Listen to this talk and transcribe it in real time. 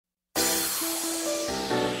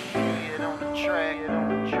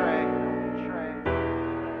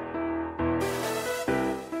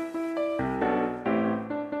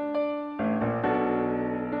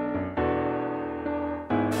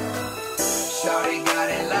Shorty got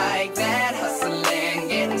it like that, hustling,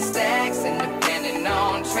 getting stacks, independent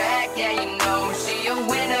on track. Yeah, you know she a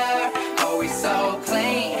winner, always so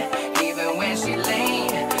clean, even when she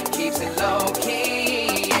lean, keeps it low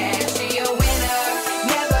key. Yeah, she a winner,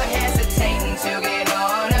 never hesitating to get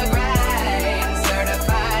on a grind.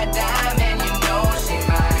 Certified diamond, you know she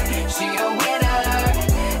mine. She a winner,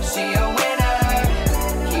 she a winner,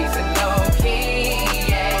 keeps it low key.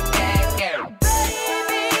 Yeah, yeah, yeah.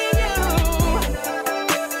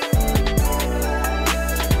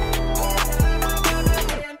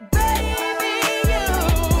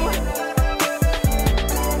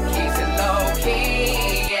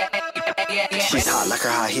 She's hot like her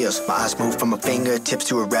high heels. My eyes move from her fingertips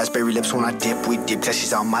to her raspberry lips when I dip. We dip till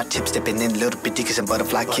she's on my tips, dipping in a little bit and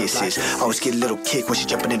butterfly kisses. Always get a little kick when she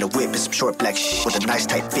jumping in the whip in some short black shit with a nice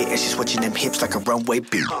tight fit, and she's switching them hips like a runway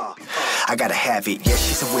beat. I gotta have it, yeah,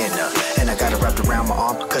 she's a winner, and I got her wrapped around my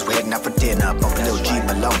arm cause we're heading out for dinner. Bump a little G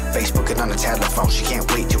Malone, Facebooking on the telephone. She can't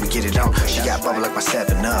wait till we get it on. She got bubble like my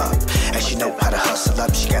 7-Up, and she know how to hustle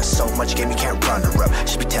up. She got so much game you can't run her up.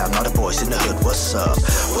 She be telling all the boys in the hood what's up,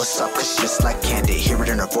 cause she's just like candy. Hear it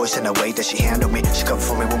in her voice and the way that she handle me. She cover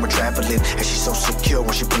for me when we're traveling, and she's so secure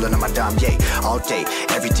when she pulling on my dime, yeah, all day,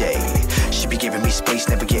 every day. She be giving me space,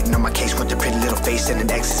 never getting on my case with a pretty little face and an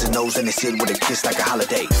X's and O's and it's in with a kiss like a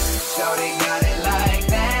holiday. Shorty got it like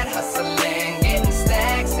that, hustling, getting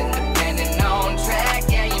stacks, independent on track.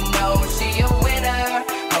 Yeah, you know she a winner,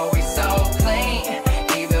 always so clean,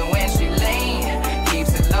 even when she lean,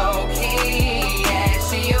 keeps it low key. Yeah,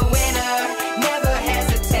 she a winner, never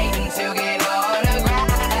hesitating to get on a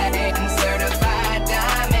grind. Certified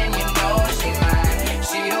diamond, you know she mine.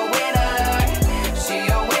 She a winner,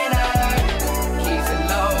 keeps it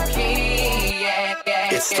low key. Yeah,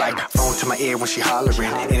 yeah. It's like phone to my ear when she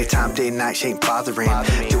hollering. Anytime, day and night, she ain't bothering.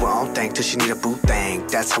 Do her own thing till she need a boo thing.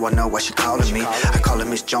 That's how I know why she calling me. I call her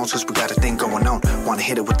Miss Jones cause we got a thing going on. Wanna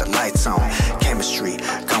hit it with the lights on. Chemistry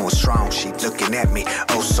going strong. She looking at me,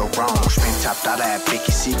 oh so wrong. Spin top dollar at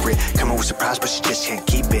Vicky's secret. Come on with surprise, but she just can't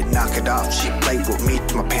keep it. Knock it off. She played with me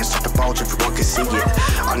till my pants start to bulge. Everyone can see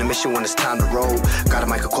it. On a mission when it's time to roll. Got a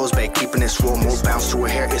Michael Kors bag, keeping this roll. More bounce to her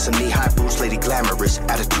hair. It's a knee-high boots, lady glamorous.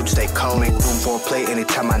 Attitude stay cold. Make room for a play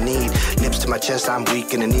anytime I need. Lips to my chest, I'm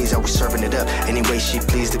weak in the knees. Always serving it up. Any way she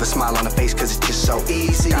please, leave a smile on her face cause it's just so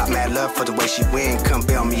easy. Got mad love for the way she win. Come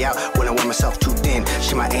bail me out when I want myself too thin.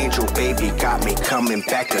 She my angel, baby. Got me coming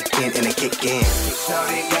back again and it kick in.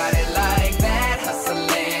 Shorty got it like that, hustling.